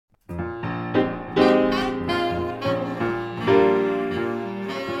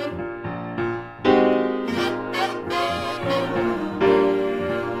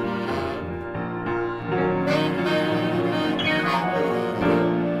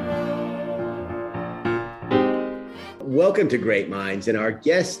welcome to Great Minds. And our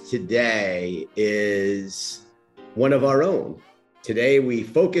guest today is one of our own. Today, we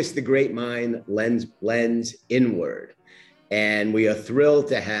focus the Great Mind lens inward. And we are thrilled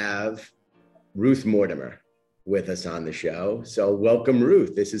to have Ruth Mortimer with us on the show. So welcome,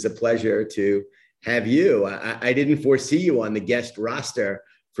 Ruth. This is a pleasure to have you. I didn't foresee you on the guest roster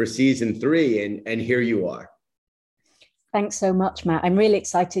for season 3, and here you are. Thanks so much, Matt. I'm really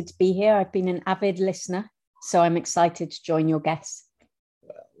excited to be here. I've been an avid listener, so I'm excited to join your guests.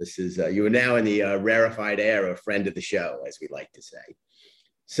 Well, this is, you are now in the rarefied air of friend of the show, as we like to say.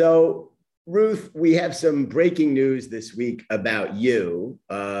 So, Ruth, we have some breaking news this week about you.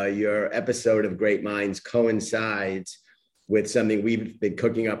 Your episode of Great Minds coincides with something we've been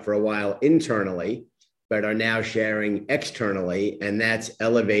cooking up for a while internally, but are now sharing externally, and that's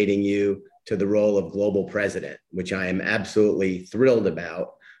elevating you to the role of global president, which I am absolutely thrilled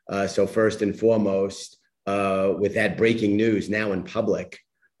about. So first and foremost, with that breaking news now in public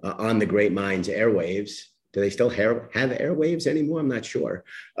on the Great Minds airwaves. Do they still have airwaves anymore? I'm not sure.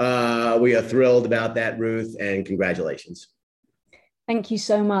 We are thrilled about that, Ruth, and congratulations. Thank you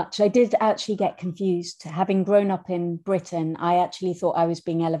so much. I did actually get confused. Having grown up in Britain, I actually thought I was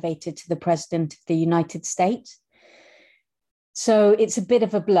being elevated to the President of the United States. So it's a bit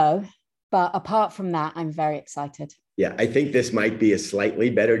of a blow, but apart from that, I'm very excited. Yeah, I think this might be a slightly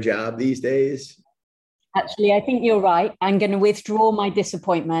better job these days. Actually, I think you're right. I'm going to withdraw my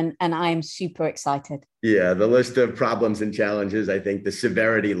disappointment, and I am super excited. Yeah, the list of problems and challenges, I think the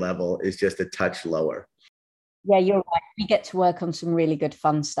severity level is just a touch lower. Yeah, you're right. We get to work on some really good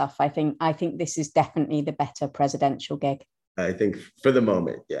fun stuff. I think this is definitely the better presidential gig. I think for the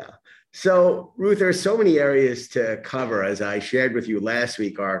moment, yeah. So, Ruth, there are so many areas to cover. As I shared with you last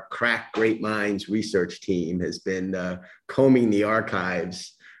week, our Crack Great Minds research team has been combing the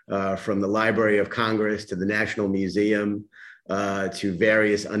archives from the Library of Congress to the National Museum to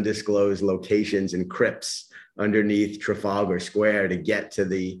various undisclosed locations and crypts underneath Trafalgar Square to get to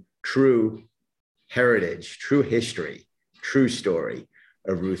the true heritage, true history, true story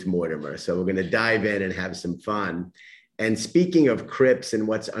of Ruth Mortimer. So we're going to dive in and have some fun. And speaking of crypts and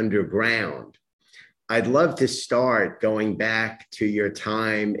what's underground, I'd love to start going back to your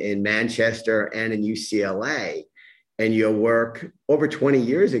time in Manchester and in UCLA and your work over 20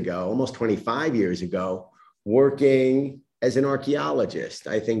 years ago, almost 25 years ago, working as an archaeologist.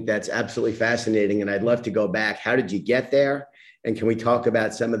 I think that's absolutely fascinating. And I'd love to go back. How did you get there? And can we talk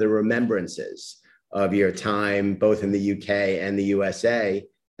about some of the remembrances of your time, both in the UK and the USA,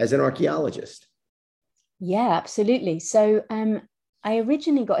 as an archaeologist? Yeah, absolutely. So I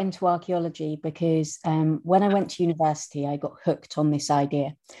originally got into archaeology because when I went to university, I got hooked on this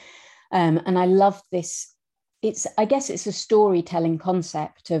idea. And I love this. I guess it's a storytelling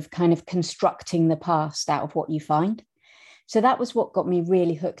concept of kind of constructing the past out of what you find. So that was what got me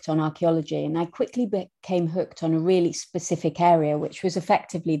really hooked on archaeology. And I quickly became hooked on a really specific area, which was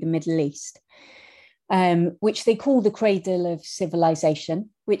effectively the Middle East. Which they call the cradle of civilization,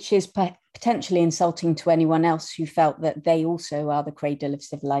 which is potentially insulting to anyone else who felt that they also are the cradle of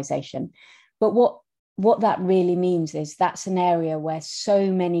civilization. But what that really means is that's an area where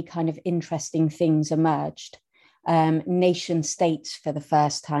so many kind of interesting things emerged. Nation states for the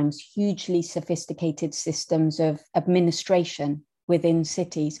first time, hugely sophisticated systems of administration within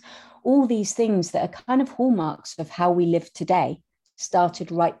cities. All these things that are kind of hallmarks of how we live today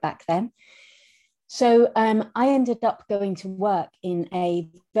started right back then. So I ended up going to work in a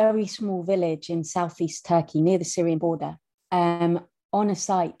very small village in southeast Turkey near the Syrian border on a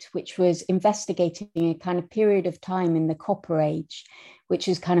site which was investigating a kind of period of time in the Copper Age, which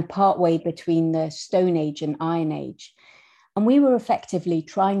is kind of partway between the Stone Age and Iron Age. And we were effectively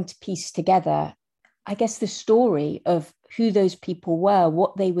trying to piece together, I guess, the story of who those people were,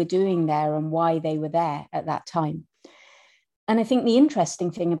 what they were doing there, and why they were there at that time. And I think the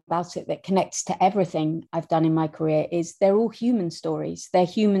interesting thing about it that connects to everything I've done in my career is they're all human stories. They're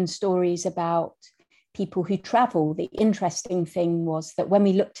human stories about people who travel. The interesting thing was that when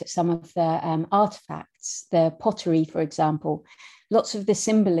we looked at some of the artifacts, the pottery, for example, lots of the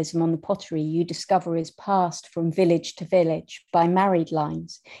symbolism on the pottery you discover is passed from village to village by married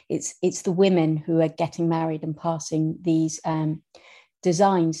lines. It's the women who are getting married and passing these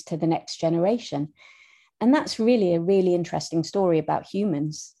designs to the next generation. And that's really a really interesting story about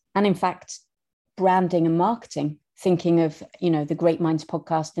humans. And in fact, branding and marketing, thinking of, the Great Minds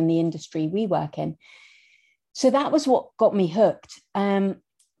podcast and the industry we work in. So that was what got me hooked. And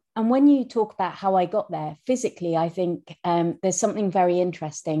when you talk about how I got there physically, I think there's something very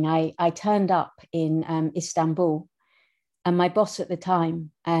interesting. I turned up in Istanbul, and my boss at the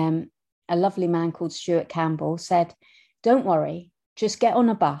time, a lovely man called Stuart Campbell, said, don't worry, just get on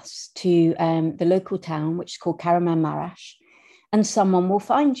a bus to the local town, which is called Kahramanmaraş, and someone will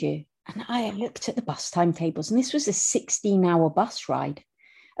find you. And I looked at the bus timetables, and this was a 16-hour bus ride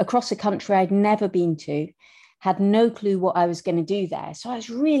across a country I'd never been to, had no clue what I was going to do there. So I was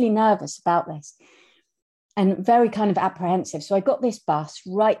really nervous about this and very kind of apprehensive. So I got this bus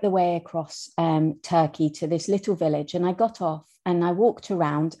right the way across Turkey to this little village, and I got off and I walked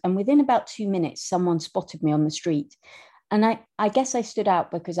around, and within about 2 minutes, someone spotted me on the street. And I guess I stood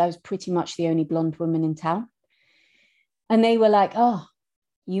out because I was pretty much the only blonde woman in town. And they were like, oh,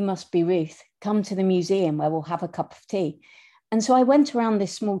 you must be Ruth. Come to the museum where we'll have a cup of tea. And so I went around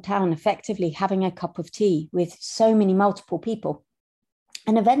this small town effectively having a cup of tea with so many multiple people.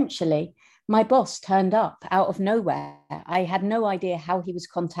 And eventually my boss turned up out of nowhere. I had no idea how he was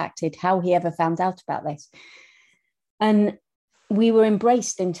contacted, how he ever found out about this. And we were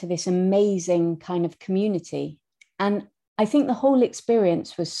embraced into this amazing kind of community. And I think the whole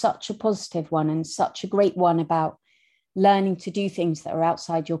experience was such a positive one and such a great one about learning to do things that are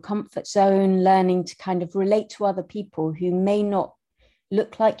outside your comfort zone, learning to kind of relate to other people who may not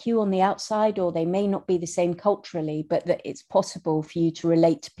look like you on the outside, or they may not be the same culturally, but that it's possible for you to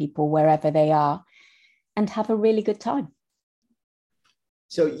relate to people wherever they are and have a really good time.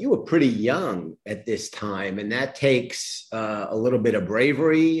 So you were pretty young at this time, and that takes a little bit of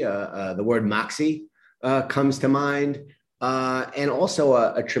bravery. The word moxie comes to mind, and also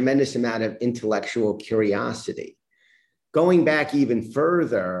a tremendous amount of intellectual curiosity. Going back even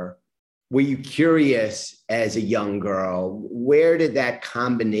further, were you curious as a young girl? Where did that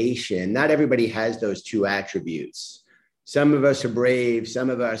combination, not everybody has those two attributes. Some of us are brave, some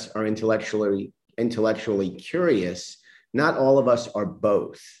of us are intellectually curious. Not all of us are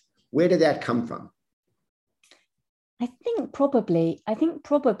both. Where did that come from? I think probably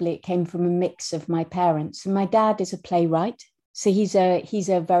it came from a mix of my parents. And my dad is a playwright. So he's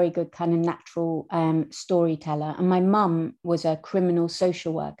a very good kind of natural storyteller. And my mum was a criminal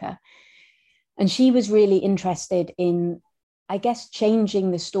social worker. And she was really interested in, I guess,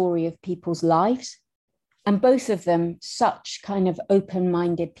 changing the story of people's lives. And both of them such kind of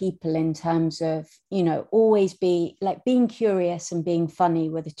open-minded people in terms of, you know, always be like being curious and being funny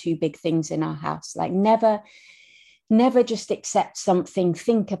were the two big things in our house. Like never just accept something,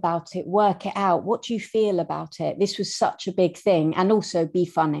 think about it, work it out. What do you feel about it? This was such a big thing. And also be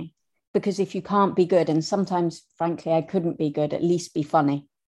funny, because if you can't be good, and sometimes, frankly, I couldn't be good, at least be funny.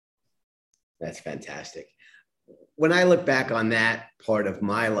 That's fantastic. When I look back on that part of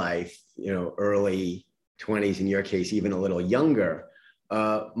my life, you know, early 20s, in your case, even a little younger,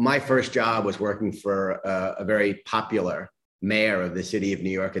 my first job was working for a very popular mayor of the city of New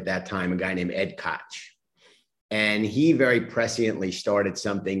York at that time, a guy named Ed Koch. And he very presciently started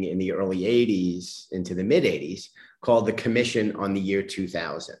something in the early 80s into the mid 80s called the Commission on the Year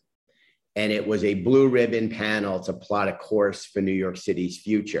 2000. And it was a blue ribbon panel to plot a course for New York City's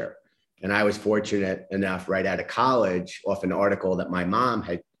future. And I was fortunate enough right out of college, off an article that my mom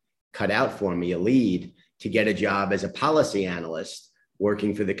had cut out for me, a lead, to get a job as a policy analyst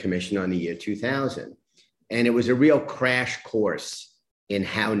working for the Commission on the Year 2000. And it was a real crash course in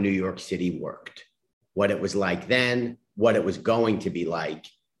how New York City worked, what it was like then, what it was going to be like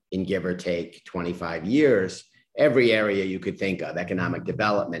in give or take 25 years, every area you could think of: economic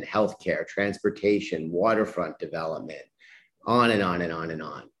development, healthcare, transportation, waterfront development, on and on and on and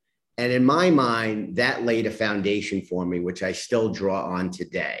on. And in my mind, that laid a foundation for me, which I still draw on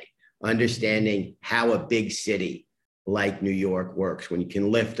today, understanding how a big city like New York works, when you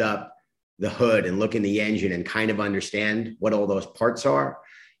can lift up the hood and look in the engine and kind of understand what all those parts are.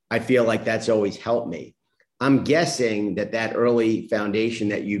 I feel like that's always helped me. I'm guessing that that early foundation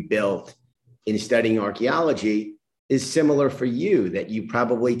that you built in studying archaeology is similar for you, that you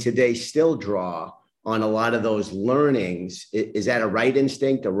probably today still draw on a lot of those learnings. Is that a right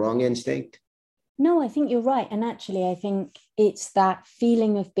instinct, a wrong instinct? No, I think you're right. And actually, I think it's that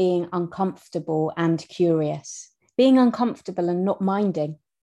feeling of being uncomfortable and curious, being uncomfortable and not minding,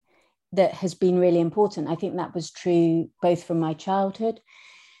 that has been really important. I think that was true both from my childhood.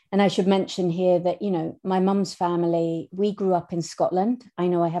 And I should mention here that, you know, my mum's family, we grew up in Scotland. I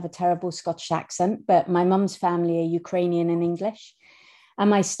know I have a terrible Scottish accent, but my mum's family are Ukrainian and English. And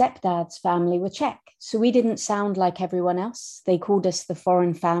my stepdad's family were Czech. So we didn't sound like everyone else. They called us the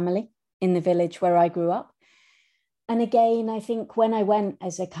foreign family in the village where I grew up. And again, I think when I went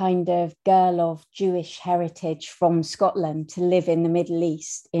as a kind of girl of Jewish heritage from Scotland to live in the Middle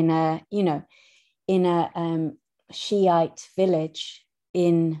East in a, you know, in a Shiite village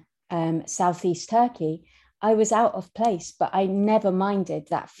in Southeast Turkey, I was out of place, but I never minded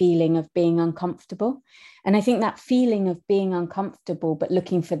that feeling of being uncomfortable. And I think that feeling of being uncomfortable, but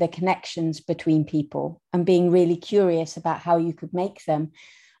looking for the connections between people and being really curious about how you could make them,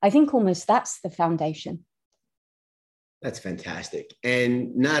 I think almost that's the foundation. That's fantastic.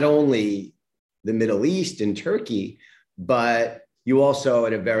 And not only the Middle East and Turkey, but you also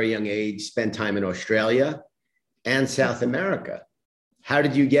at a very young age spent time in Australia and South America. How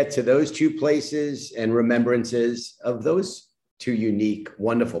did you get to those two places and remembrances of those two unique,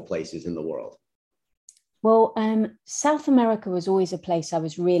 wonderful places in the world? Well, South America was always a place I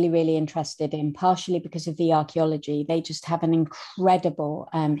was really, really interested in, partially because of the archaeology. They just have an incredible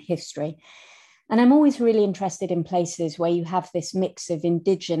history. And I'm always really interested in places where you have this mix of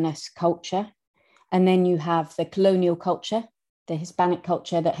indigenous culture, and then you have the colonial culture, the Hispanic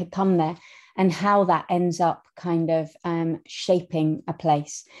culture that had come there, and how that ends up kind of shaping a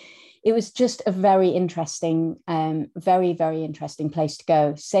place. It was just a very interesting, very, very interesting place to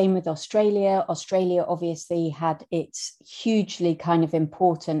go. Same with Australia. Australia obviously had its hugely kind of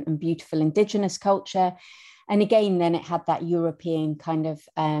important and beautiful indigenous culture. And again, then it had that European kind of,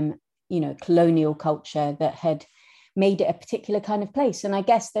 colonial culture that had made it a particular kind of place. And I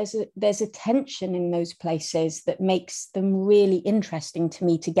guess there's a tension in those places that makes them really interesting to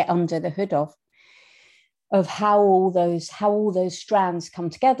me to get under the hood of how all those strands come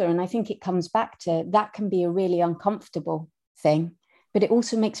together. And I think it comes back to that can be a really uncomfortable thing, but it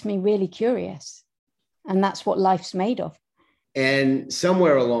also makes me really curious. And that's what life's made of. And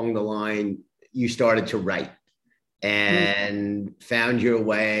somewhere along the line, you started to write and found your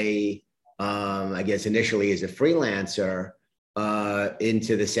way, I guess initially as a freelancer,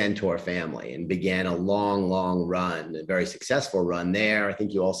 into the Centaur family and began a long, long run, a very successful run there. I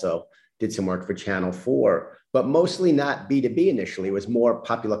think you also did some work for Channel 4, but mostly not B2B initially. It was more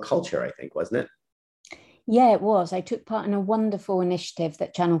popular culture, I think, wasn't it? Yeah, it was. I took part in a wonderful initiative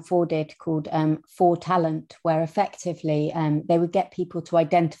that Channel 4 did called 4 Talent, where effectively they would get people to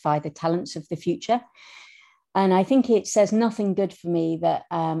identify the talents of the future. And I think it says nothing good for me that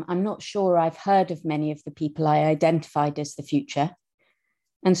I'm not sure I've heard of many of the people I identified as the future.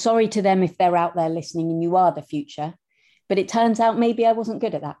 And sorry to them if they're out there listening and you are the future, but it turns out maybe I wasn't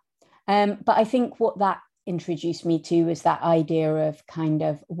good at that. But I think what that introduced me to was that idea of kind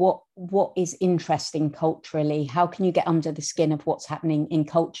of what is interesting culturally. How can you get under the skin of what's happening in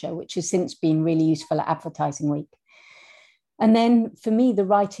culture, which has since been really useful at Advertising Week. And then for me, the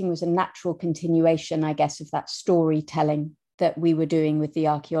writing was a natural continuation, I guess, of that storytelling that we were doing with the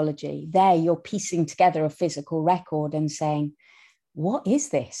archaeology. There, you're piecing together a physical record and saying, what is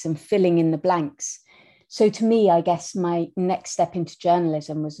this? And filling in the blanks. So to me, I guess my next step into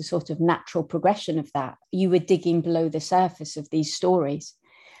journalism was a sort of natural progression of that. You were digging below the surface of these stories.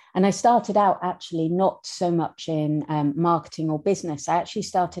 And I started out actually not so much in marketing or business. I actually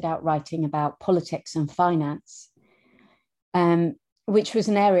started out writing about politics and finance, which was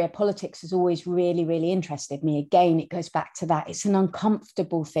an area, politics has always really, really interested me. Again, it goes back to that. It's an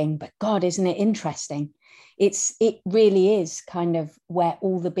uncomfortable thing, but God, isn't it interesting? It really is kind of where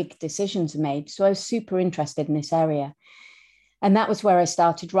all the big decisions are made. So I was super interested in this area. And that was where I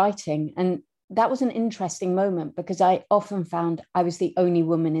started writing. And that was an interesting moment because I often found I was the only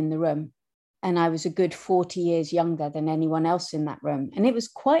woman in the room. And I was a good 40 years younger than anyone else in that room. And it was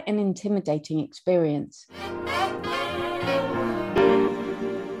quite an intimidating experience.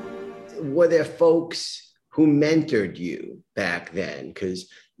 Were there folks who mentored you back then? Because,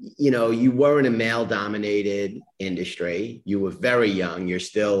 you were in a male-dominated industry. You were very young. You're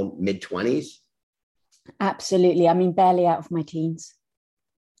still mid-20s. Absolutely. I mean, barely out of my teens.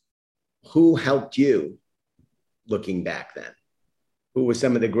 Who helped you looking back then? Who were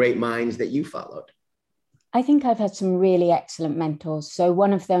some of the great minds that you followed? I think I've had some really excellent mentors. So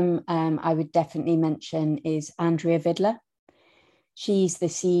one of them I would definitely mention is Andrea Vidler. She's the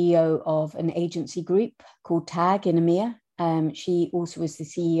CEO of an agency group called TAG in EMEA. She also was the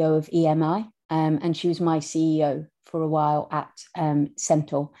CEO of EMI, and she was my CEO for a while at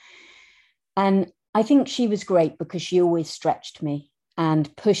Centaur. And I think she was great because she always stretched me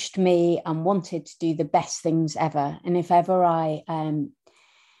and pushed me and wanted to do the best things ever. And if ever I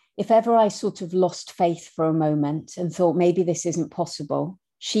sort of lost faith for a moment and thought maybe this isn't possible,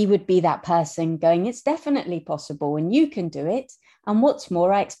 she would be that person going, it's definitely possible and you can do it. And what's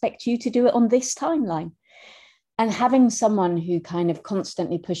more, I expect you to do it on this timeline. And having someone who kind of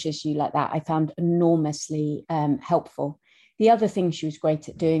constantly pushes you like that, I found enormously helpful. The other thing she was great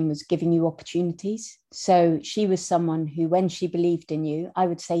at doing was giving you opportunities. So she was someone who, when she believed in you, I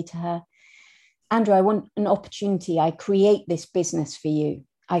would say to her, Andrew, I want an opportunity. I create this business for you.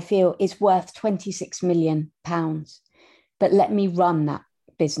 I feel is worth £26 million, but let me run that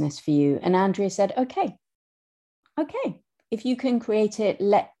business for you. And Andrea said, okay, if you can create it,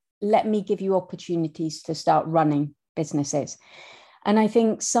 let me give you opportunities to start running businesses. And I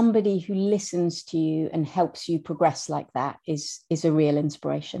think somebody who listens to you and helps you progress like that is a real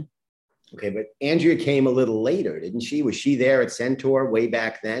inspiration. Okay, but Andrea came a little later, didn't she? Was she there at Centaur way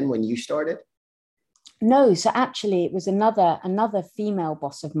back then when you started? No, so actually it was another female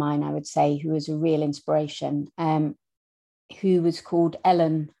boss of mine, I would say, who was a real inspiration, who was called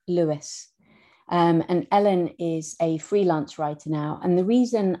Ellen Lewis. And Ellen is a freelance writer now. And the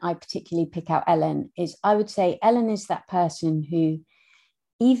reason I particularly pick out Ellen is I would say Ellen is that person who,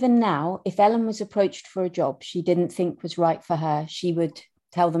 even now, if Ellen was approached for a job she didn't think was right for her, she would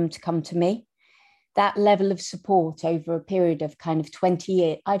tell them to come to me. That level of support over a period of kind of 20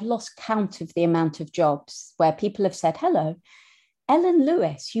 years, I've lost count of the amount of jobs where people have said, hello, Ellen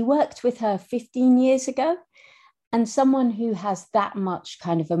Lewis, you worked with her 15 years ago. And someone who has that much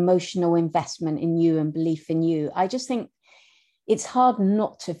kind of emotional investment in you and belief in you, I just think it's hard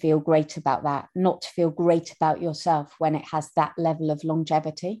not to feel great about that, not to feel great about yourself when it has that level of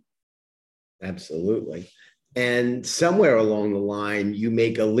longevity. Absolutely. And somewhere along the line, you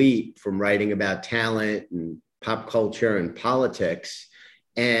make a leap from writing about talent and pop culture and politics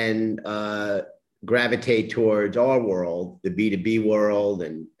and gravitate towards our world, the B2B world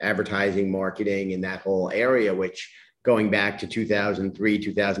and advertising, marketing, and that whole area, which going back to 2003,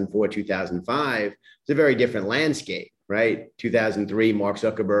 2004, 2005, it's a very different landscape, right? 2003, Mark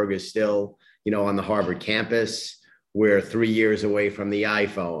Zuckerberg is still, on the Harvard campus. We're 3 years away from the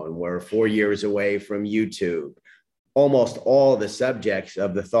iPhone. We're 4 years away from YouTube. Almost all the subjects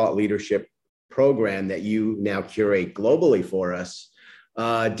of the thought leadership program that you now curate globally for us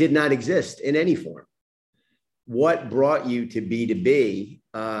did not exist in any form. What brought you to B2B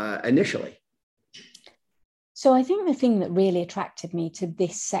initially? So I think the thing that really attracted me to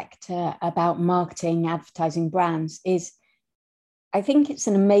this sector about marketing, advertising, brands is I think it's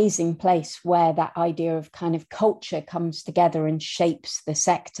an amazing place where that idea of kind of culture comes together and shapes the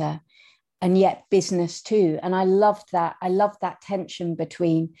sector, and yet business too. And I loved that. I love that tension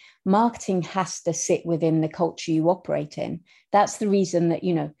between marketing has to sit within the culture you operate in. That's the reason that,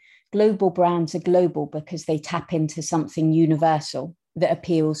 global brands are global because they tap into something universal that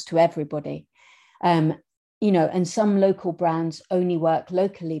appeals to everybody. And some local brands only work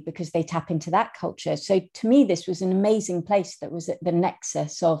locally because they tap into that culture. So to me, this was an amazing place that was at the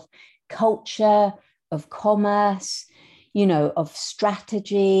nexus of culture, of commerce, of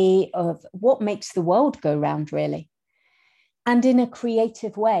strategy, of what makes the world go round, really, and in a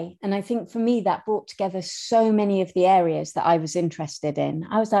creative way. And I think for me, that brought together so many of the areas that I was interested in.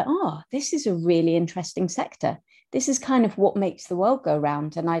 I was like, oh, this is a really interesting sector. This is kind of what makes the world go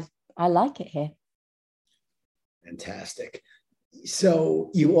round. And I like it here. Fantastic. So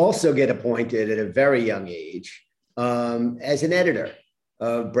you also get appointed at a very young age as an editor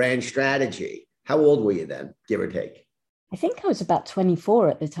of brand strategy. How old were you then, give or take? I think I was about 24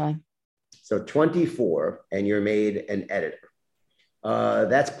 at the time. So 24, and you're made an editor.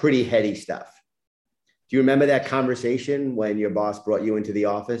 That's pretty heady stuff. Do you remember that conversation when your boss brought you into the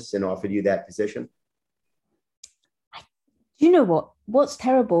office and offered you that position? You know what's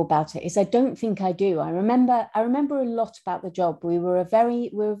terrible about it is I don't think I do. I remember a lot about the job. We were a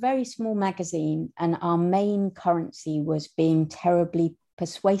very small magazine, and our main currency was being terribly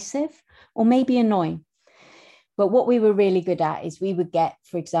persuasive or maybe annoying. But what we were really good at is we would get,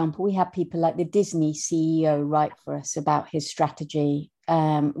 for example, we had people like the Disney CEO write for us about his strategy.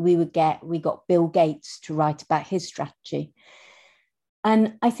 We got Bill Gates to write about his strategy.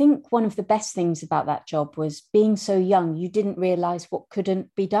 And I think one of the best things about that job was being so young, you didn't realize what couldn't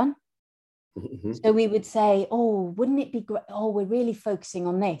be done. Mm-hmm. So we would say, oh, wouldn't it be great? Oh, we're really focusing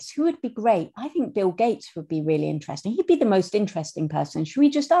on this. Who would be great? I think Bill Gates would be really interesting. He'd be the most interesting person. Should we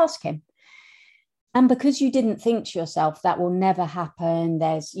just ask him? And because you didn't think to yourself, that will never happen.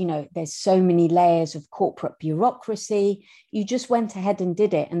 There's so many layers of corporate bureaucracy. You just went ahead and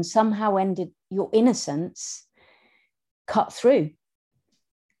did it, and somehow ended your innocence cut through.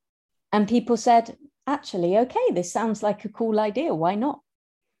 And people said, actually, okay, this sounds like a cool idea. Why not?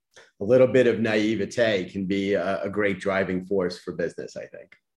 A little bit of naivete can be a great driving force for business, I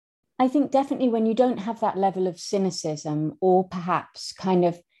think. I think definitely when you don't have that level of cynicism or perhaps kind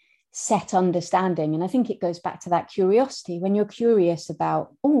of set understanding. And I think it goes back to that curiosity. When you're curious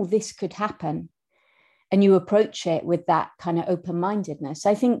about, oh, this could happen, and you approach it with that kind of open-mindedness,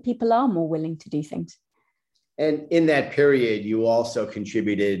 I think people are more willing to do things. And in that period, you also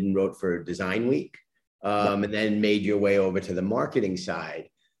contributed and wrote for Design Week, and then made your way over to the marketing side.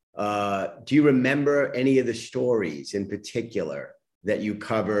 Do you remember any of the stories in particular that you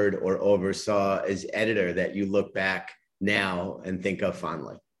covered or oversaw as editor that you look back now and think of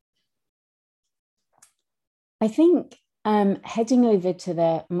fondly? I think heading over to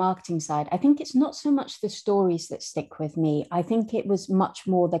the marketing side, I think it's not so much the stories that stick with me. I think it was much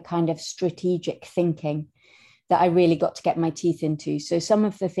more the kind of strategic thinking that I really got to get my teeth into. So some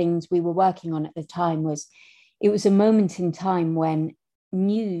of the things we were working on at the time it was a moment in time when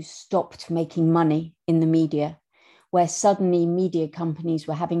news stopped making money in the media, where suddenly media companies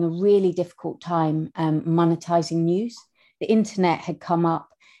were having a really difficult time monetizing news. The internet had come up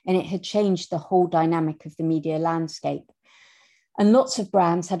and it had changed the whole dynamic of the media landscape. And lots of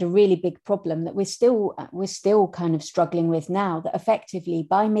brands had a really big problem that we're still kind of struggling with now, that effectively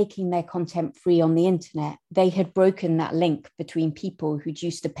by making their content free on the internet, they had broken that link between people who'd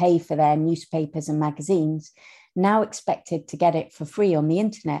used to pay for their newspapers and magazines, now expected to get it for free on the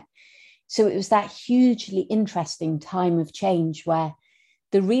internet. So it was that hugely interesting time of change where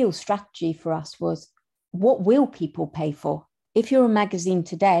the real strategy for us was, what will people pay for? If you're a magazine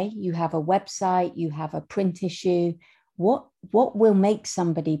today, you have a website, you have a print issue. What will make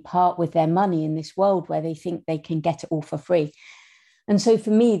somebody part with their money in this world where they think they can get it all for free? And so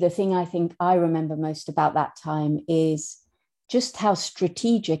for me, the thing I think I remember most about that time is just how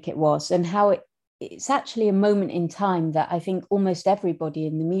strategic it was, and how it's actually a moment in time that I think almost everybody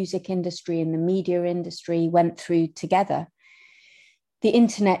in the music industry and the media industry went through together. The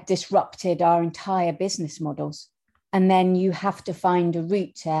internet disrupted our entire business models. And then you have to find a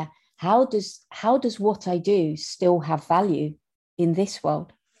route to how does what I do still have value in this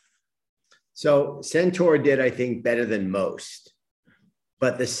world? So Centaur did, I think, better than most,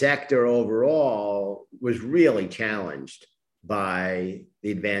 but the sector overall was really challenged by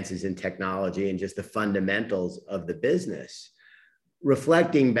the advances in technology and just the fundamentals of the business.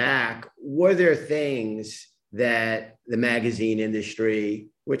 Reflecting back, were there things that the magazine industry,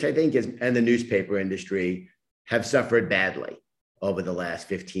 which I think is, and the newspaper industry, have suffered badly over the last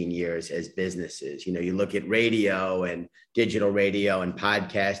 15 years as businesses? You know, you look at radio, and digital radio and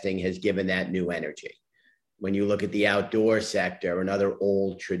podcasting has given that new energy. When you look at the outdoor sector and other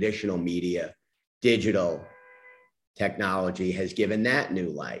old traditional media, digital technology has given that new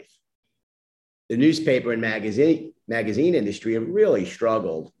life. The newspaper and magazine industry have really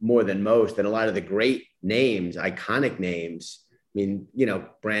struggled more than most. And a lot of the great names, iconic names, I mean, you know,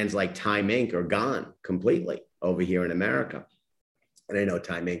 brands like Time Inc. are gone completely over here in America. And I know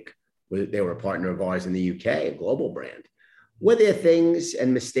Time Inc., they were a partner of ours in the UK, a global brand. Were there things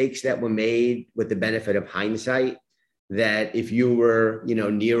and mistakes that were made with the benefit of hindsight that if you were, you know,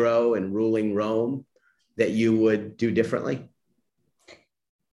 Nero and ruling Rome, that you would do differently?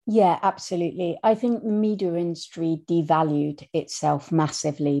 Yeah, absolutely. I think the media industry devalued itself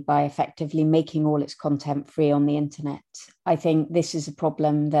massively by effectively making all its content free on the internet. I think this is a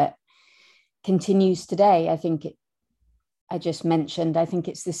problem that continues today. I just mentioned, I think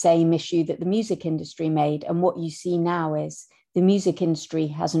it's the same issue that the music industry made. And what you see now is the music industry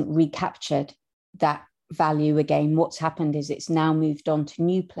hasn't recaptured that value again. What's happened is it's now moved on to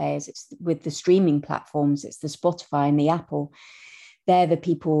new players. It's with the streaming platforms, it's the Spotify and the Apple. They're the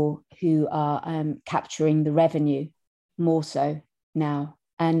people who are capturing the revenue more so now.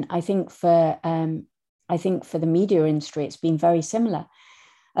 And I think for the media industry, it's been very similar.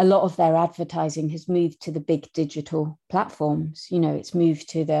 A lot of their advertising has moved to the big digital platforms. You know, it's moved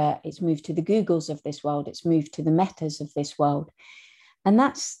to the Googles of this world. It's moved to the Metas of this world. And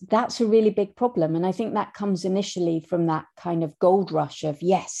that's a really big problem. And I think that comes initially from that kind of gold rush of,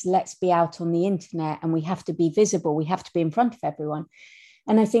 yes, let's be out on the internet and we have to be visible. We have to be in front of everyone.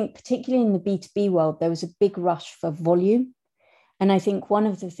 And I think particularly in the B2B world, there was a big rush for volume. And I think one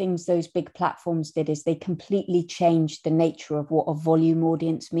of the things those big platforms did is they completely changed the nature of what a volume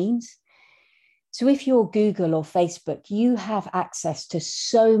audience means. So if you're Google or Facebook, you have access to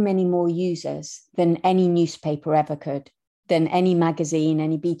so many more users than any newspaper ever could, than any magazine,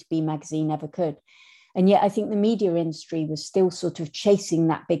 any B2B magazine ever could. And yet I think the media industry was still sort of chasing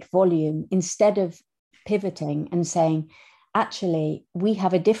that big volume instead of pivoting and saying, actually, we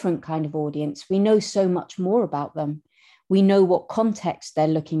have a different kind of audience. We know so much more about them. We know what context they're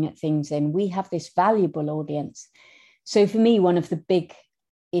looking at things in. We have this valuable audience. So for me, one of the big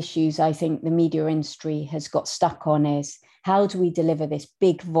issues I think the media industry has got stuck on is, how do we deliver this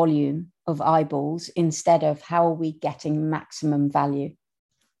big volume of eyeballs instead of how are we getting maximum value?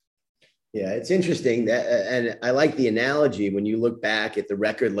 Yeah, it's interesting that, and I like the analogy when you look back at the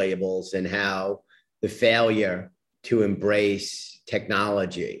record labels and how the failure to embrace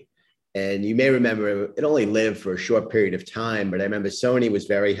technology And you may remember it only lived for a short period of time, but I remember Sony was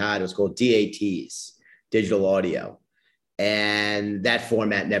very hot. It was called DATs, digital audio. And that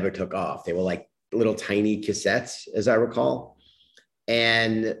format never took off. They were like little tiny cassettes, as I recall.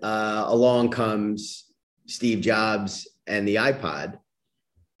 And along comes Steve Jobs and the iPod,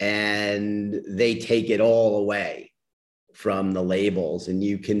 and they take it all away from the labels. And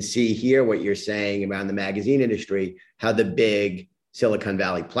you can see here what you're saying around the magazine industry, how the big Silicon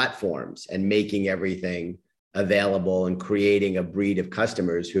Valley platforms and making everything available and creating a breed of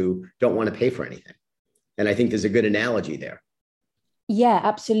customers who don't want to pay for anything. And I think there's a good analogy there. Yeah,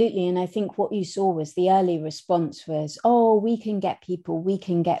 absolutely. And I think what you saw was the early response was, oh, we can get people, we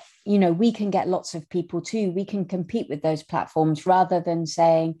can get lots of people too. We can compete with those platforms, rather than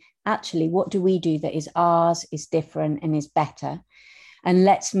saying, actually, what do we do that is ours, is different and is better? And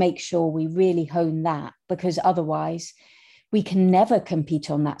let's make sure we really hone that, because otherwise we can never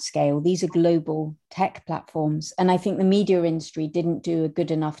compete on that scale. These are global tech platforms. And I think the media industry didn't do a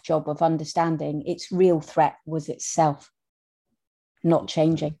good enough job of understanding its real threat was itself not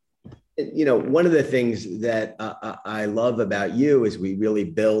changing. You know, one of the things that I love about you as we really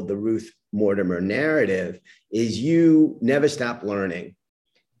build the Ruth Mortimer narrative is you never stop learning,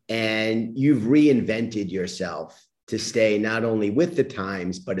 and you've reinvented yourself to stay not only with the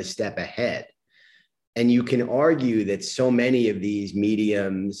times, but a step ahead. And you can argue that so many of these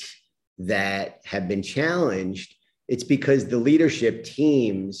mediums that have been challenged, it's because the leadership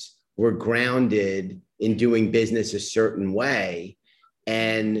teams were grounded in doing business a certain way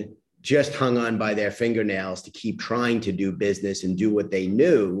and just hung on by their fingernails to keep trying to do business and do what they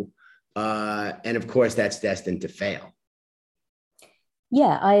knew. And of course, that's destined to fail.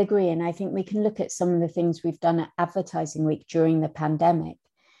 Yeah, I agree. And I think we can look at some of the things we've done at Advertising Week during the pandemic,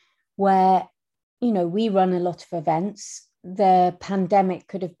 where, you know, we run a lot of events. The pandemic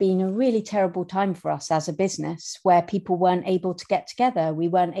could have been a really terrible time for us as a business, where people weren't able to get together. We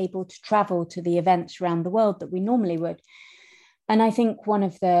weren't able to travel to the events around the world that we normally would. And I think one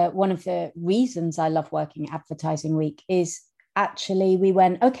of the reasons I love working at Advertising Week is actually we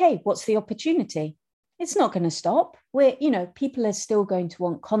went, okay, what's the opportunity? It's not going to stop. People are still going to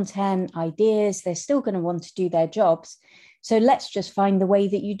want content, ideas. They're still going to want to do their jobs. So let's just find the way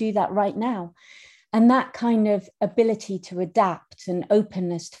that you do that right now. And that kind of ability to adapt and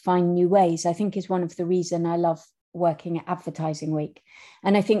openness to find new ways, I think, is one of the reasons I love working at Advertising Week.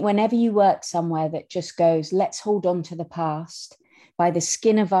 And I think whenever you work somewhere that just goes, let's hold on to the past by the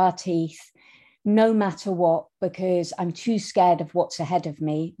skin of our teeth, no matter what, because I'm too scared of what's ahead of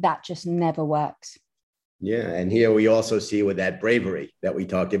me, that just never works. Yeah. And here we also see with that bravery that we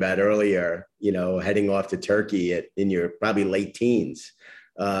talked about earlier, you know, heading off to Turkey in your probably late teens,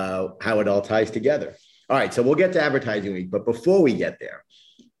 how it all ties together. All right. So we'll get to Advertising Week. But before we get there,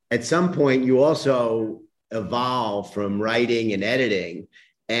 at some point, you also evolve from writing and editing,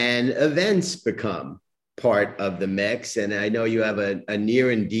 and events become part of the mix. And I know you have a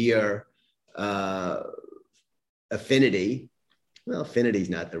near and dear affinity. Well, affinity is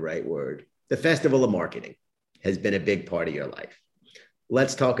not the right word. The Festival of Marketing has been a big part of your life.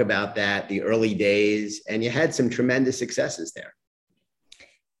 Let's talk about that, the early days, and you had some tremendous successes there.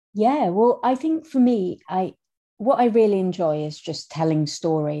 Yeah, well, I think for me, what I really enjoy is just telling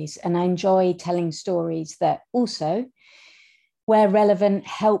stories. And I enjoy telling stories that also, where relevant,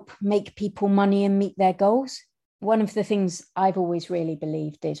 help make people money and meet their goals. One of the things I've always really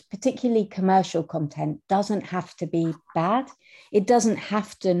believed is particularly commercial content doesn't have to be bad. It doesn't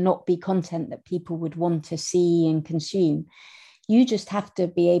have to not be content that people would want to see and consume. You just have to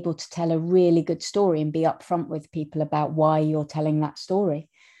be able to tell a really good story and be upfront with people about why you're telling that story.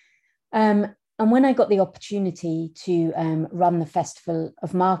 And when I got the opportunity to run the Festival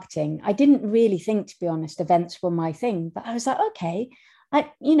of Marketing, I didn't really think, to be honest, events were my thing. But I was like, okay,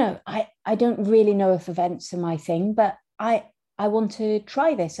 I don't really know if events are my thing, but I want to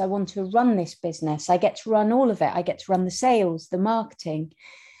try this. I want to run this business. I get to run all of it. I get to run the sales, the marketing.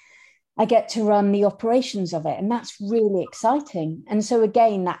 I get to run the operations of it. And that's really exciting. And so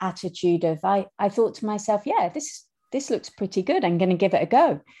again, that attitude of, I thought to myself, yeah, this looks pretty good. I'm going to give it a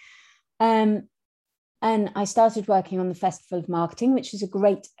go. And I started working on the Festival of Marketing, which is a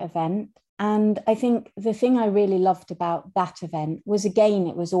great event. And I think the thing I really loved about that event was, again,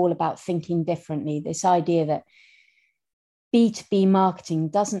 it was all about thinking differently. This idea that B2B marketing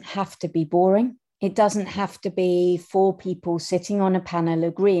doesn't have to be boring. It doesn't have to be four people sitting on a panel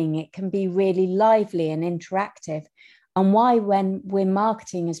agreeing. It can be really lively and interactive. And why, when we're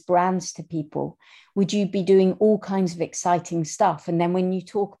marketing as brands to people, would you be doing all kinds of exciting stuff? And then when you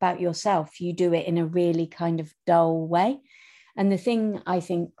talk about yourself, you do it in a really kind of dull way. And the thing I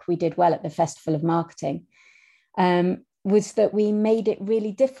think we did well at the Festival of Marketing was that we made it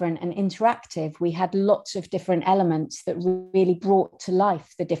really different and interactive. We had lots of different elements that really brought to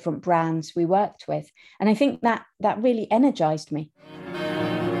life the different brands we worked with. And I think that really energized me.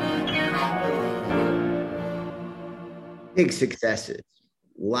 Big successes,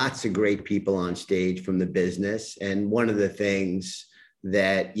 lots of great people on stage from the business. And one of the things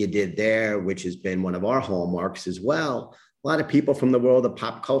that you did there, which has been one of our hallmarks as well, a lot of people from the world of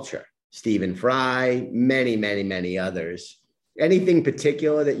pop culture, Stephen Fry, many, many, many others. Anything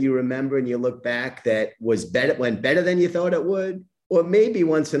particular that you remember and you look back that was better, went better than you thought it would? Or maybe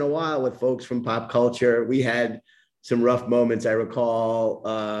once in a while with folks from pop culture, we had some rough moments. I recall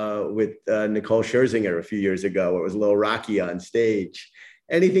with Nicole Scherzinger a few years ago, where it was a little rocky on stage.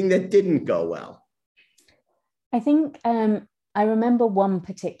 Anything that didn't go well? I think I remember one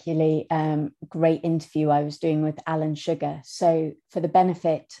particularly great interview I was doing with Alan Sugar. So for the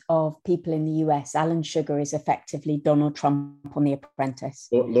benefit of people in the US, Alan Sugar is effectively Donald Trump on The Apprentice.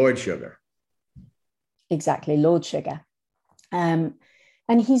 Lord Sugar. Exactly, Lord Sugar. And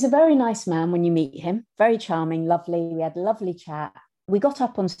he's a very nice man when you meet him, very charming, lovely. We had a lovely chat. We got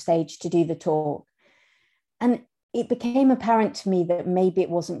up on stage to do the talk. And it became apparent to me that maybe it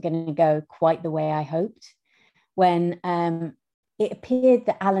wasn't going to go quite the way I hoped, when it appeared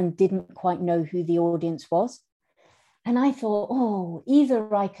that Alan didn't quite know who the audience was. And I thought, oh, either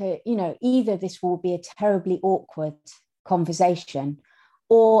this will be a terribly awkward conversation,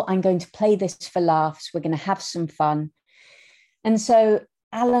 or I'm going to play this for laughs. We're going to have some fun. And so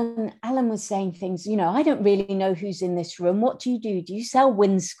Alan was saying things, I don't really know who's in this room. What do you do? Do you sell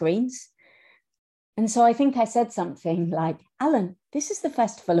windscreens? And so I think I said something like, Alan, this is the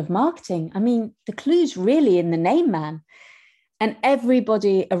Festival of Marketing. I mean, the clue's really in the name, man. And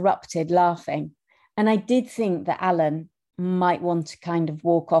everybody erupted laughing. And I did think that Alan might want to kind of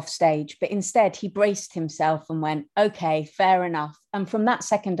walk off stage, but instead he braced himself and went, okay, fair enough. And from that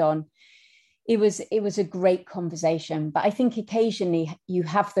second on, it was a great conversation. But I think occasionally you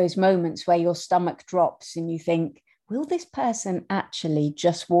have those moments where your stomach drops and you think, will this person actually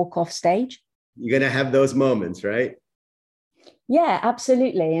just walk off stage? You're going to have those moments, right? Yeah,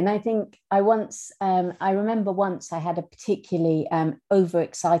 absolutely. And I think I remember once I had a particularly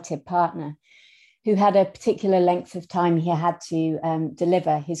overexcited partner who had a particular length of time he had to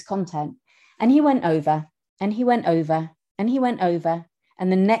deliver his content. And he went over and he went over and he went over. And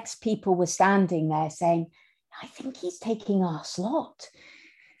the next people were standing there saying, I think he's taking our slot.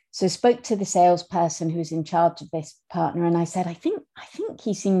 So I spoke to the salesperson who's in charge of this partner. And I said, I think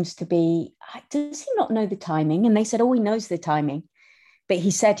he seems to be, does he not know the timing? And they said, oh, he knows the timing, but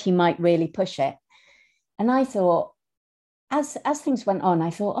he said he might really push it. And I thought, as things went on, I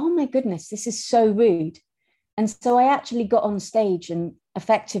thought, oh my goodness, this is so rude. And so I actually got on stage and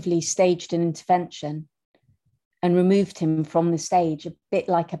effectively staged an intervention and removed him from the stage, a bit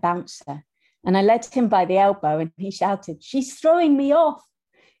like a bouncer. And I led him by the elbow and he shouted, she's throwing me off.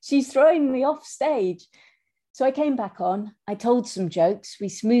 She's throwing me off stage. So I came back on, I told some jokes, we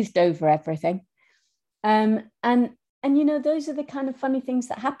smoothed over everything. And those are the kind of funny things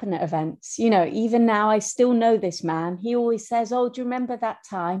that happen at events. Even now I still know this man. He always says, oh, do you remember that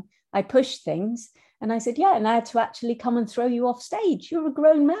time I pushed things? And I said, yeah, and I had to actually come and throw you off stage. You're a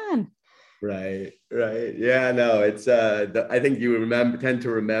grown man. Right. Yeah, no, it's, I think you tend to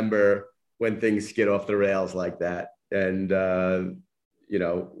remember when things get off the rails like that. And,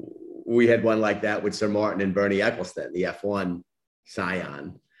 we had one like that with Sir Martin and Bernie Ecclestone, the F1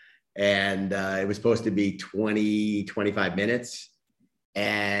 scion. And it was supposed to be 25 minutes.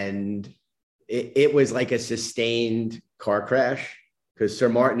 And it was like a sustained car crash because Sir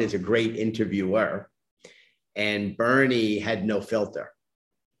Martin is a great interviewer. And Bernie had no filter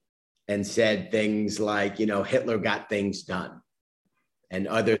and said things like, Hitler got things done, and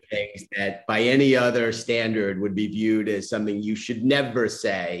other things that by any other standard would be viewed as something you should never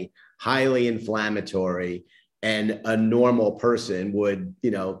say, highly inflammatory, and a normal person would,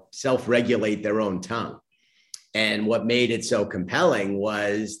 self-regulate their own tongue. And what made it so compelling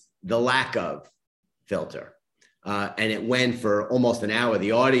was the lack of filter. And it went for almost an hour.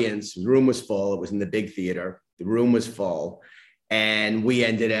 The audience, the room was full. It was in the big theater. The room was full. And we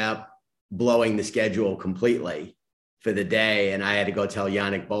ended up blowing the schedule completely for the day. And I had to go tell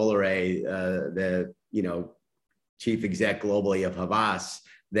Yannick Bolloré, the chief exec globally of Havas,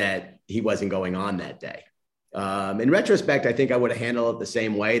 that he wasn't going on that day. In retrospect, I think I would have handled it the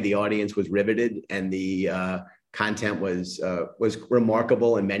same way. The audience was riveted and the content was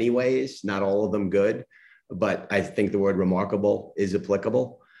remarkable in many ways, not all of them good, but I think the word remarkable is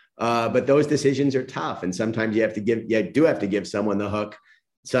applicable. But those decisions are tough. And sometimes you do have to give someone the hook.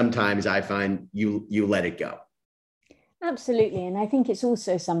 Sometimes I find you let it go. Absolutely. And I think it's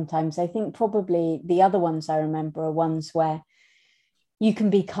also sometimes, I think probably the other ones I remember are ones where you can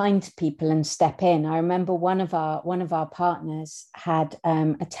be kind to people and step in. I remember one of our partners had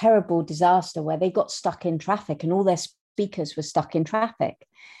a terrible disaster where they got stuck in traffic and all their speakers were stuck in traffic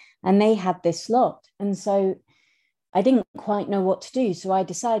and they had this slot. And so I didn't quite know what to do. So I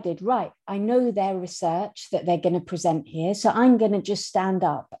decided, right, I know their research that they're going to present here. So I'm going to just stand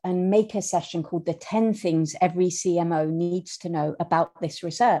up and make a session called the 10 things every CMO needs to know about this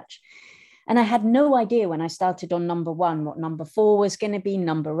research. And I had no idea when I started on number 1, what number 4 was going to be,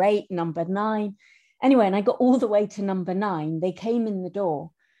 number 8, number 9. Anyway, and I got all the way to number 9. They came in the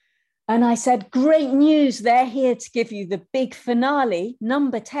door and I said, great news, they're here to give you the big finale.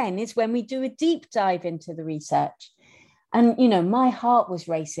 Number 10 is when we do a deep dive into the research. And, my heart was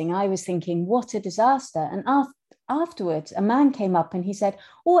racing. I was thinking, what a disaster. And afterwards, a man came up and he said,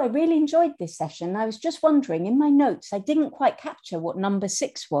 oh, I really enjoyed this session. I was just wondering, in my notes, I didn't quite capture what number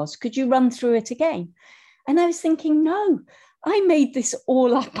 6 was. Could you run through it again? And I was thinking, no, I made this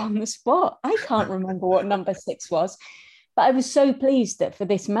all up on the spot. I can't remember what number 6 was. But I was so pleased that for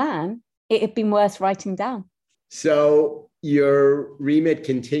this man, it had been worth writing down. So your remit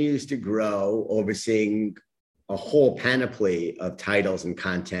continues to grow, overseeing a whole panoply of titles and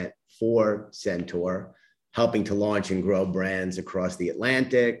content for Centaur, helping to launch and grow brands across the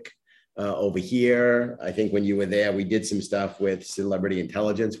Atlantic. Over here, I think when you were there, we did some stuff with Celebrity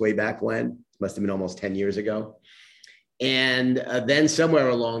Intelligence way back when. Must have been almost 10 years ago. And then somewhere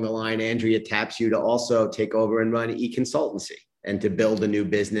along the line, Andrea taps you to also take over and run e-consultancy and to build a new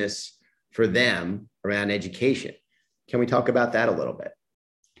business for them around education. Can we talk about that a little bit?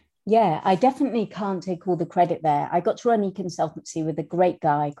 Yeah, I definitely can't take all the credit there. I got to run e-consultancy with a great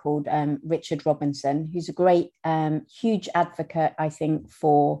guy called Richard Robinson, who's a great, huge advocate, I think,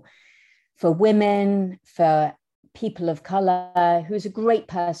 for women, for people of color, who's a great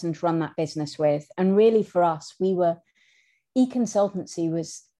person to run that business with. And really for us, e-consultancy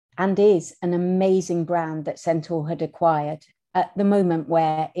was and is an amazing brand that Centaur had acquired at the moment,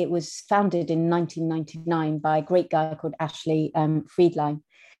 where it was founded in 1999 by a great guy called Ashley Friedline.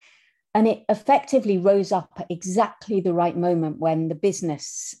 And it effectively rose up at exactly the right moment when the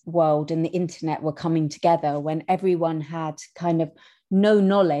business world and the internet were coming together, when everyone had kind of no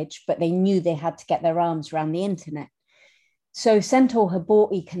knowledge, but they knew they had to get their arms around the internet. So Centaur had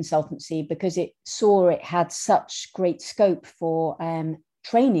bought e-consultancy because it saw it had such great scope for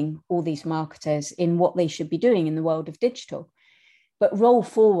training all these marketers in what they should be doing in the world of digital. But roll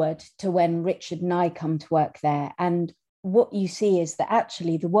forward to when Richard and I come to work there, and what you see is that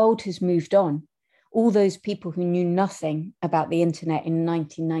actually the world has moved on. All those people who knew nothing about the internet in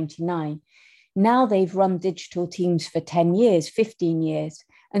 1999, now they've run digital teams for 10 years, 15 years.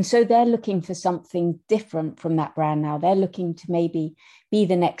 And so they're looking for something different from that brand now. They're looking to maybe be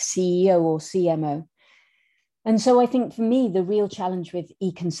the next CEO or CMO. And so I think for me, the real challenge with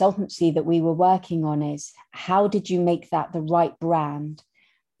e-consultancy that we were working on is, how did you make that the right brand?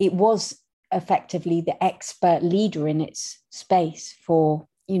 It was effectively the expert leader in its space for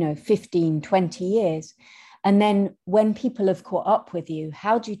 15, 20 years. And then when people have caught up with you,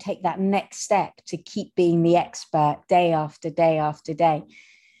 how do you take that next step to keep being the expert day after day after day?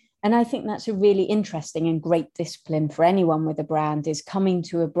 And I think that's a really interesting and great discipline for anyone with a brand, is coming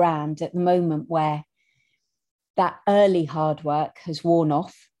to a brand at the moment where that early hard work has worn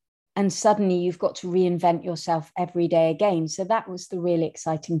off and suddenly you've got to reinvent yourself every day again. So that was the really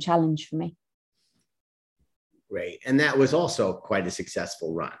exciting challenge for me. Great. And that was also quite a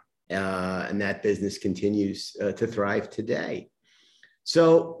successful run. And that business continues to thrive today.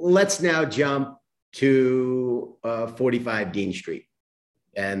 So let's now jump to 45 Dean Street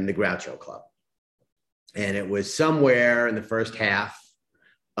and the Groucho Club. And it was somewhere in the first half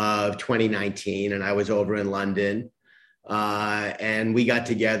of 2019, and I was over in London. And we got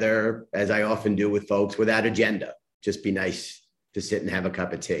together, as I often do with folks, without agenda. Just be nice to sit and have a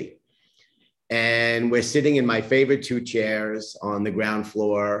cup of tea. And we're sitting in my favorite 2 chairs on the ground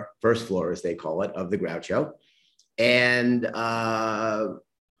floor, first floor, as they call it, of the Groucho. And all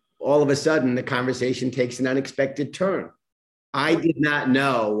of a sudden, the conversation takes an unexpected turn. I did not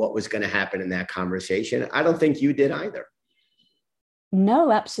know what was going to happen in that conversation. I don't think you did either.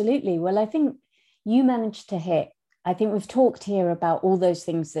 No, absolutely. Well, I think you managed to hit. I think we've talked here about all those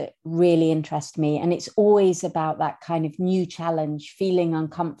things that really interest me. And it's always about that kind of new challenge, feeling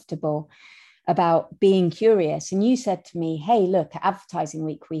uncomfortable, about being curious. And you said to me, hey, look, at Advertising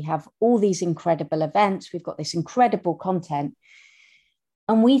Week, we have all these incredible events. We've got this incredible content.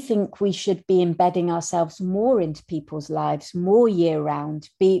 And we think we should be embedding ourselves more into people's lives, more year round.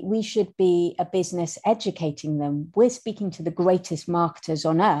 We should be a business educating them. We're speaking to the greatest marketers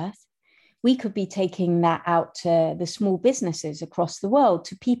on earth. We could be taking that out to the small businesses across the world,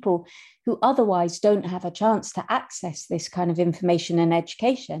 to people who otherwise don't have a chance to access this kind of information and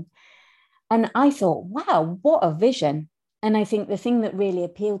education. And I thought, wow, what a vision. And I think the thing that really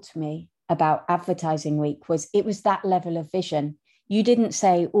appealed to me about Advertising Week was it was that level of vision. You didn't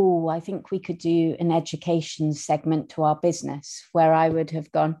say, oh, I think we could do an education segment to our business, where I would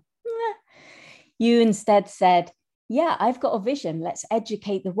have gone, nah. You instead said, yeah, I've got a vision. Let's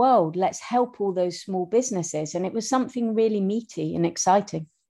educate the world. Let's help all those small businesses. And it was something really meaty and exciting.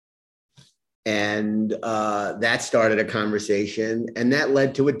 And that started a conversation, and that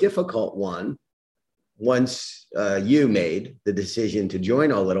led to a difficult one. Once you made the decision to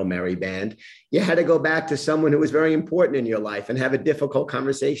join Our Little Merry Band, you had to go back to someone who was very important in your life and have a difficult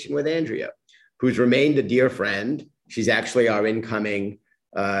conversation with Andrea, who's remained a dear friend. She's actually our incoming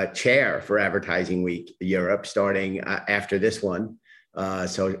chair for Advertising Week Europe, starting after this one.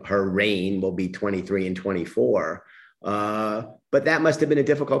 So her reign will be 23 and 24. But that must have been a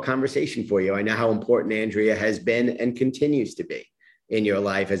difficult conversation for you. I know how important Andrea has been and continues to be in your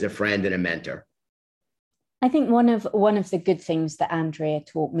life as a friend and a mentor. I think one of the good things that Andrea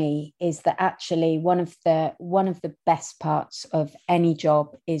taught me is that actually one of the best parts of any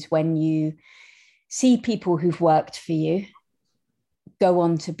job is when you see people who've worked for you go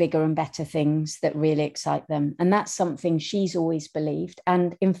on to bigger and better things that really excite them. And that's something she's always believed.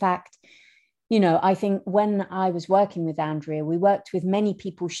 And in fact, you know, I think when I was working with Andrea, we worked with many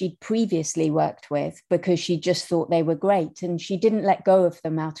people she'd previously worked with because she just thought they were great. And she didn't let go of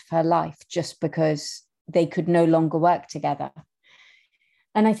them out of her life just because they could no longer work together.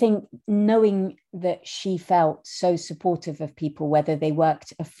 And I think knowing that she felt so supportive of people, whether they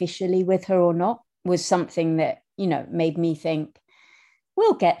worked officially with her or not, was something that, you know, made me think,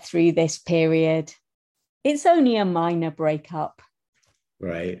 we'll get through this period. It's only a minor breakup.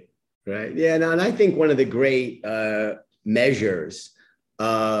 Right. Right. Yeah. No, and I think one of the great measures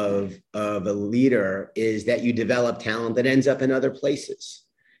of a leader is that you develop talent that ends up in other places.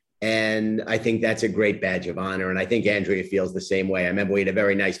 And I think that's a great badge of honor. And I think Andrea feels the same way. I remember we had a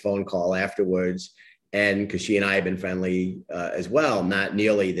very nice phone call afterwards. And because she and I have been friendly as well, not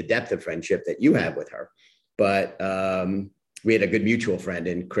nearly the depth of friendship that you have with her. But we had a good mutual friend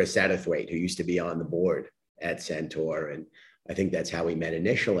in Chris Satterthwaite, who used to be on the board at Centaur. And I think that's how we met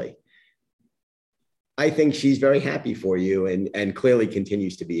initially. I think she's very happy for you and clearly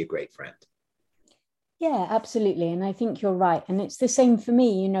continues to be a great friend. Yeah, absolutely. And I think you're right. And it's the same for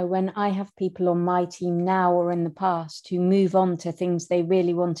me, you know, when I have people on my team now or in the past who move on to things they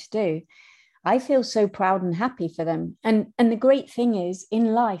really want to do, I feel so proud and happy for them. And the great thing is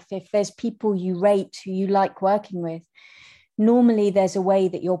in life, if there's people you rate, who you like working with, normally there's a way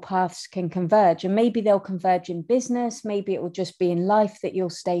that your paths can converge, and maybe they'll converge in business. Maybe it will just be in life that you'll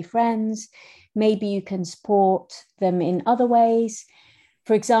stay friends. Maybe you can support them in other ways.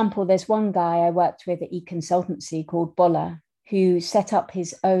 For example, there's one guy I worked with at eConsultancy called Bola, who set up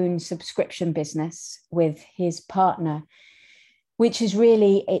his own subscription business with his partner, which is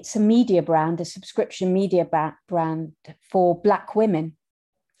really, it's a media brand, a subscription media brand for Black women.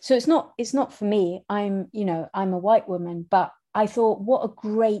 So it's not for me. I'm a white woman, but I thought, what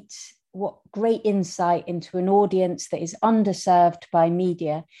great insight into an audience that is underserved by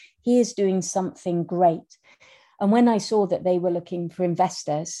media. He is doing something great. And when I saw that they were looking for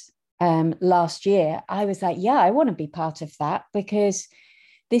investors last year, I was like, yeah, I want to be part of that, because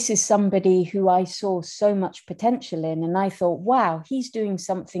this is somebody who I saw so much potential in. And I thought, wow, he's doing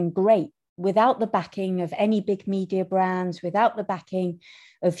something great without the backing of any big media brands, without the backing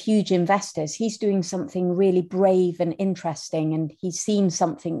of huge investors. He's doing something really brave and interesting, and he's seen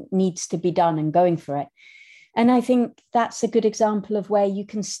something needs to be done and going for it. And I think that's a good example of where you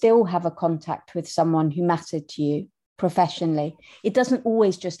can still have a contact with someone who mattered to you professionally. It doesn't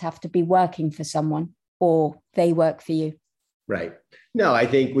always just have to be working for someone or they work for you. Right. No, I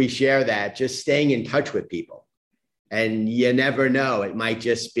think we share that, just staying in touch with people. And you never know. It might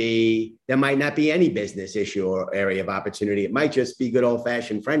just be, there might not be any business issue or area of opportunity. It might just be good old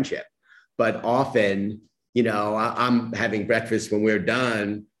fashioned friendship. But often, you know, I'm having breakfast when we're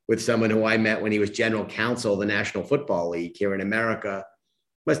done with someone who I met when he was general counsel of the National Football League here in America.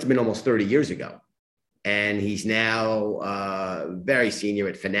 Must have been almost 30 years ago. And he's now very senior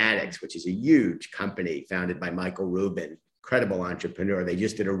at Fanatics, which is a huge company founded by Michael Rubin, incredible entrepreneur. They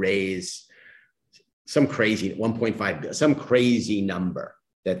just did a raise, some crazy 1.5, some crazy number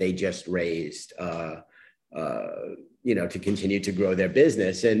that they just raised to continue to grow their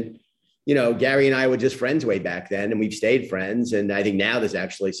business. And, Gary and I were just friends way back then, and we've stayed friends. And I think now there's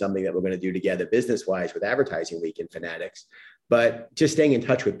actually something that we're going to do together business-wise with Advertising Week and Fanatics, but just staying in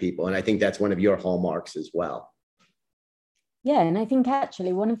touch with people. And I think that's one of your hallmarks as well. Yeah, and I think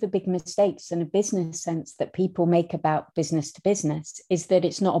actually one of the big mistakes in a business sense that people make about business to business is that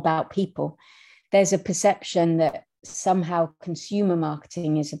it's not about people. There's a perception that somehow consumer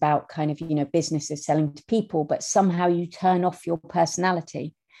marketing is about kind of, businesses selling to people, but somehow you turn off your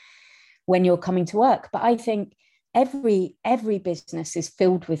personality when you're coming to work. But I think every business is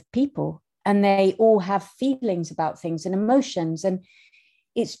filled with people, and they all have feelings about things and emotions. And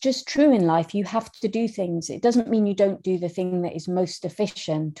it's just true in life. You have to do things. It doesn't mean you don't do the thing that is most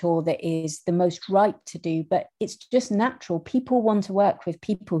efficient or that is the most right to do, but it's just natural. People want to work with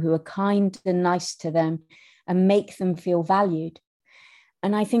people who are kind and nice to them and make them feel valued.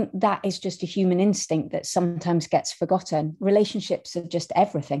 And I think that is just a human instinct that sometimes gets forgotten. Relationships are just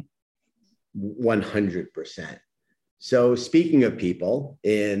everything. 100%. So speaking of people,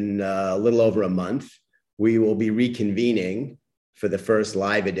 in a little over a month, we will be reconvening for the first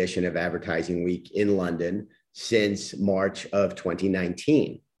live edition of Advertising Week in London since March of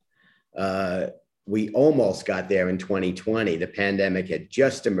 2019. We almost got there in 2020. The pandemic had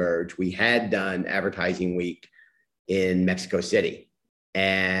just emerged. We had done Advertising Week in Mexico City,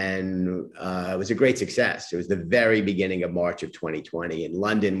 and it was a great success. It was the very beginning of March of 2020. In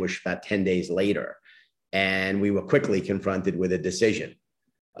London was about 10 days later, and we were quickly confronted with a decision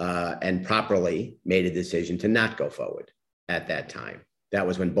and properly made a decision to not go forward at that time. That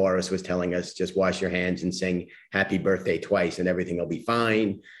was when Boris was telling us, just wash your hands and sing happy birthday twice and everything will be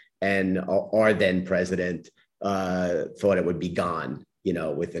fine. And our then president thought it would be gone,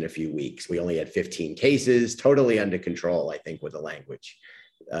 within a few weeks. We only had 15 cases, totally under control, I think, with the language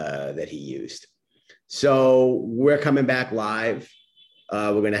that he used. So we're coming back live.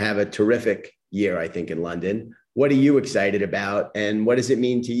 We're going to have a terrific year, I think, in London. What are you excited about? And what does it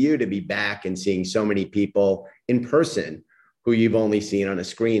mean to you to be back and seeing so many people in person who you've only seen on a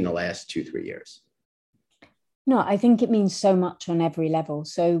screen the last 2-3 years? No, I think it means so much on every level.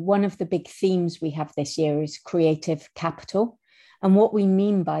 So one of the big themes we have this year is creative capital. And what we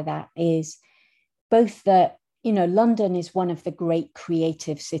mean by that is both that, London is one of the great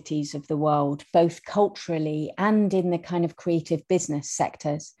creative cities of the world, both culturally and in the kind of creative business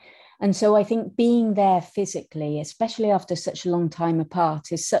sectors. And so I think being there physically, especially after such a long time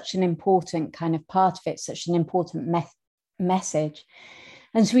apart, is such an important kind of part of it, such an important message.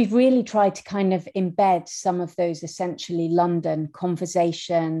 And so we've really tried to kind of embed some of those essentially London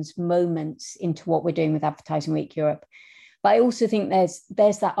conversations, moments into what we're doing with Advertising Week Europe. But I also think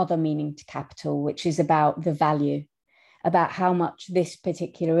there's that other meaning to capital, which is about the value, about how much this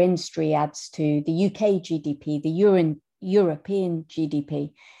particular industry adds to the UK GDP, the European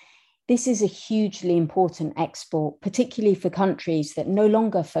GDP. This is a hugely important export, particularly for countries that no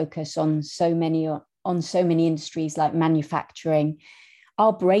longer focus on so many industries like manufacturing.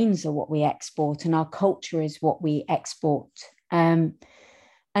 Our brains are what we export, and our culture is what we export.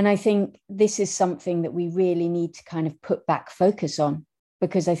 And I think this is something that we really need to kind of put back focus on,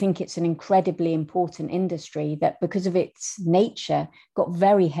 because I think it's an incredibly important industry that, because of its nature, got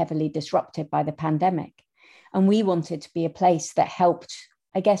very heavily disrupted by the pandemic. And we wanted to be a place that helped,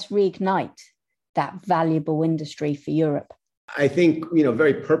 I guess, reignite that valuable industry for Europe. I think,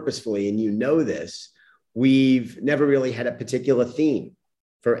 very purposefully, and this, we've never really had a particular theme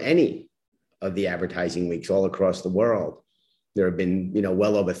for any of the advertising weeks all across the world. There have been,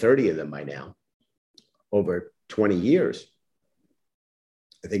 well over 30 of them by now, over 20 years.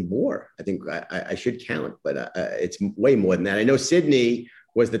 I think more. I think I should count, but it's way more than that. I know Sydney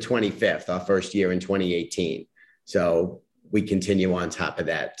was the 25th, our first year in 2018. So we continue on top of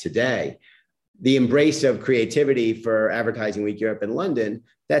that today. The embrace of creativity for Advertising Week Europe in London,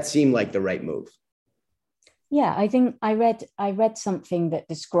 that seemed like the right move. Yeah, I think I read something that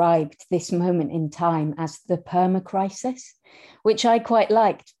described this moment in time as the perma-crisis, which I quite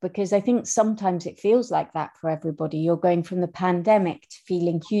liked, because I think sometimes it feels like that for everybody. You're going from the pandemic to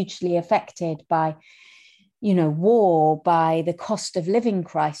feeling hugely affected by, war, by the cost of living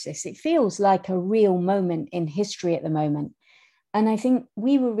crisis. It feels like a real moment in history at the moment. And I think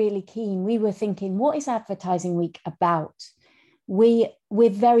we were really keen. We were thinking, what is Advertising Week about? We're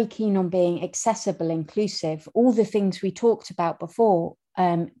very keen on being accessible, inclusive, all the things we talked about before.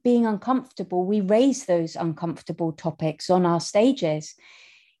 Being uncomfortable, we raise those uncomfortable topics on our stages,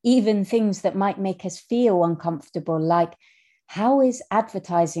 even things that might make us feel uncomfortable, like how is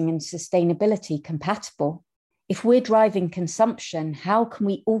advertising and sustainability compatible? If we're driving consumption, how can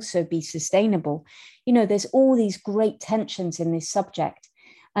we also be sustainable? You know, there's all these great tensions in this subject.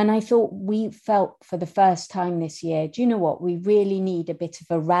 And I thought we felt for the first time this year, do you know what? We really need a bit of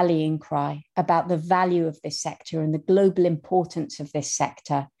a rallying cry about the value of this sector and the global importance of this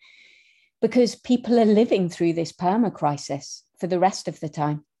sector, because people are living through this perma crisis for the rest of the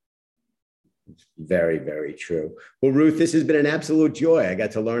time. Very, very true. Well, Ruth, this has been an absolute joy. I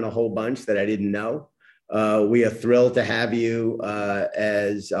got to learn a whole bunch that I didn't know. We are thrilled to have you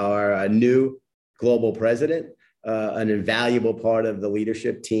as our new global president. An invaluable part of the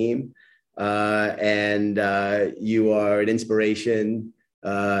leadership team. And you are an inspiration.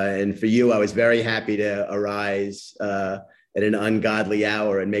 And for you, I was very happy to arise at an ungodly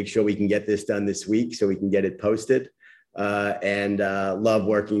hour and make sure we can get this done this week so we can get it posted. And love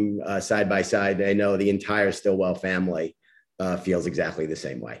working side by side. I know the entire Stillwell family feels exactly the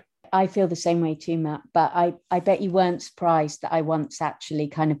same way. I feel the same way too, Matt, but I bet you weren't surprised that I once actually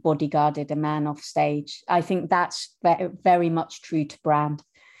kind of bodyguarded a man off stage. I think that's very much true to brand.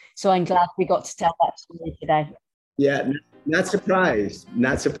 So I'm glad we got to tell that story today. Yeah, not surprised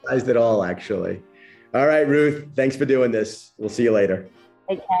at all, actually. All right, Ruth, thanks for doing this. We'll see you later.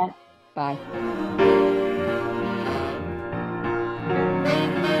 Take care. Bye.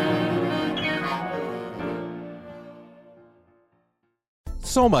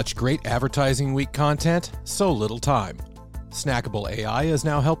 So much great Advertising Week content, so little time. Snackable AI is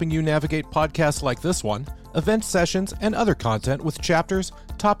now helping you navigate podcasts like this one, event sessions, and other content with chapters,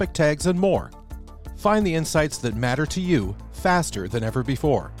 topic tags, and more. Find the insights that matter to you faster than ever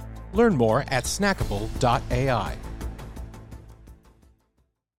before. Learn more at snackable.ai.